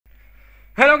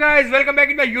Hello guys, welcome back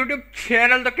in my YouTube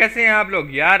channel. तो कैसे हैं आप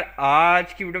लोग यार।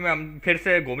 आज की वीडियो में हम फिर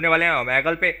से घूमने वाले हैं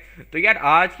ओमेगल पे। तो यार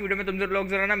आज की वीडियो में तुम लोग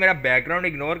जरा ना मेरा बैकग्राउंड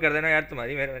इग्नोर कर देना यार।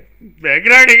 तुम्हारी मेरा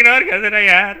बैकग्राउंड इग्नोर कर देना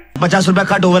यार। 50 रुपया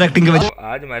कट ओवर एक्टिंग के वजह। तो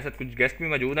आज हमारे साथ कुछ गेस्ट भी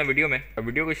मौजूद हैं वीडियो में। अब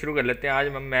वीडियो को शुरू कर लेते हैं। आज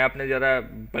मैं अपने जरा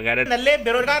बगैर नल्ले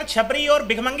बेरोजगार छपरी और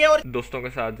भिखमंगे और दोस्तों के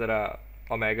साथ जरा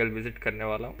ओमेगल विजिट करने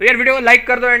वाला हूँ। तो यार वीडियो को लाइक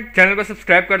कर दो एंड चैनल को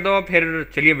सब्सक्राइब कर दो। फिर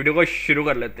चलिए वीडियो को शुरू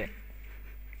कर लेते हैं।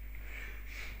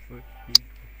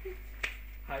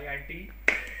 Hi aunty.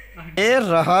 ए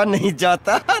रहा नहीं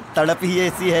जाता, तड़प ही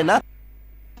ऐसी है ना।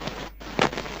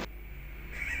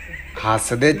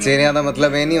 ਹੱਸਦੇ ਚਿਹਰਿਆਂ ਦਾ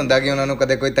ਮਤਲਬ ਇਹ ਨਹੀਂ ਹੁੰਦਾ ਕਿ ਉਹਨਾਂ ਨੂੰ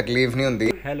ਕਦੇ ਕੋਈ ਤਕਲੀਫ ਨਹੀਂ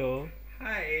ਹੁੰਦੀ। Hello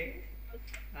hi.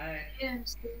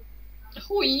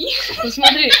 Хуй.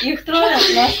 Посмотри, их трое,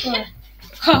 нас трое.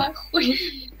 Ха, хуй.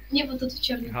 Не, вот тут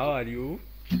черный. How are you.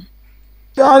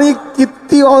 यार ये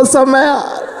कितनी औसम है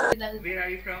यार। Where are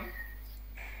you from.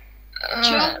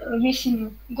 Чё? Весенний.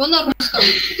 Го на русском.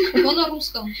 Го на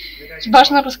русском.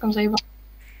 Баш на русском заебал.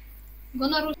 Го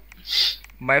на русском.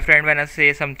 My friend when I say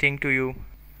something to you.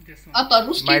 А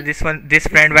по-русски? This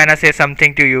friend when I say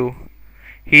something to you,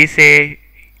 he say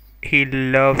he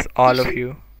loves all of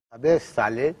you. अबे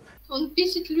साले। Он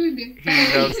писать любит. He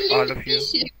loves all of you.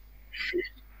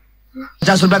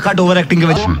 50 रुपया cut over acting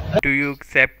के वजह। Do you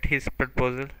accept his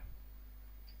proposal?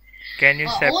 Can you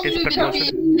accept Он his любит proposal?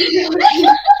 писать.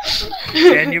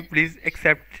 Can you please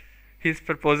accept his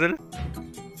proposal?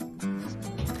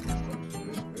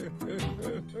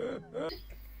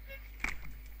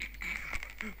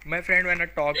 My friend when I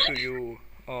talk to you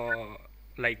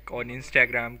like on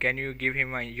Instagram, can you give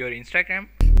him your Instagram?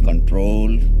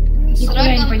 Control С Нихуя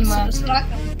не раком, понимаю. с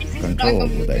раком. Control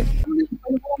होता है।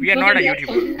 We are not a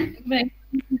YouTuber. Блин,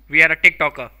 We are a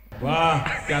TikToker. वाह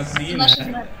क्या scene Наши है,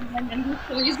 знания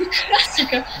английского языка.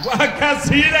 Сука. वाह क्या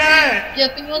scene है। Я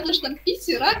поняла, то, что там пить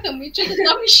раком и что-то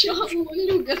там еще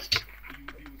любят.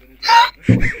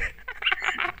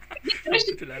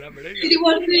 Короче, चलाना पड़ेगा।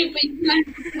 перевод не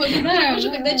понимаю. Уже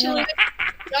когда человек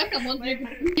с раком, он любит.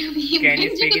 Can you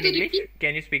speak in English?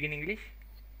 Can you speak in English?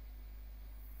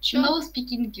 No speak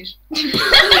English.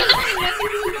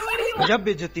 जब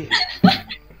बेइज्जती है।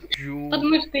 You под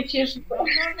мышкой чешется.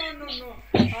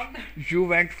 you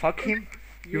went fuck him.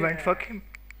 You went fuck him.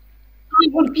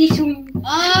 Вон писю.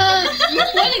 А, не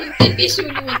поняли, какая песня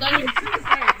у него даже.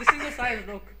 This is the size,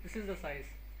 look. This is the size.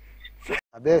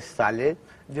 अबे साले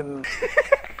जब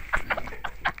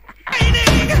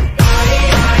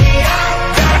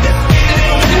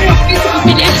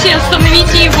Милиция,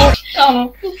 остановите его.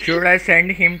 Там. Should I send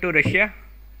him to Russia?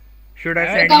 Should I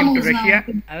send Come him to on, Russia?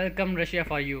 I will come Russia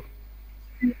for you.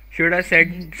 Should I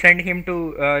send him to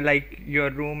like your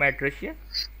room at Russia?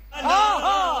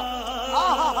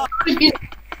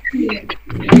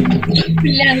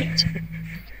 Блядь.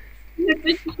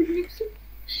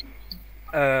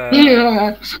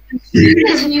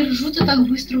 Не ржут и так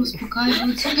быстро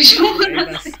успокаиваются. Почему?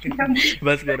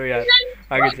 बस करो यार,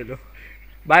 आगे चलो।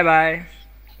 Bye bye.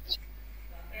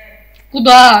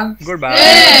 Куда? Goodbye.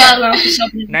 Ладно, всё,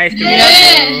 блин. Nice to meet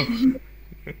you.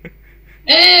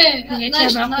 Я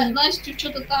тебя нахуй. Настю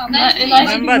что-то там.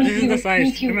 Remember, this is the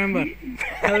size. Remember.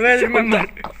 Always remember.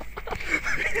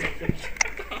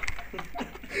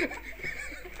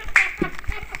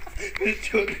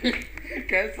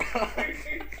 कैसा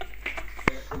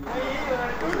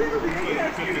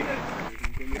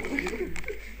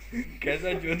कैसा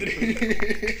Chaudhary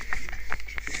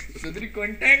Chaudhary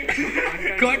content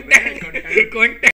content content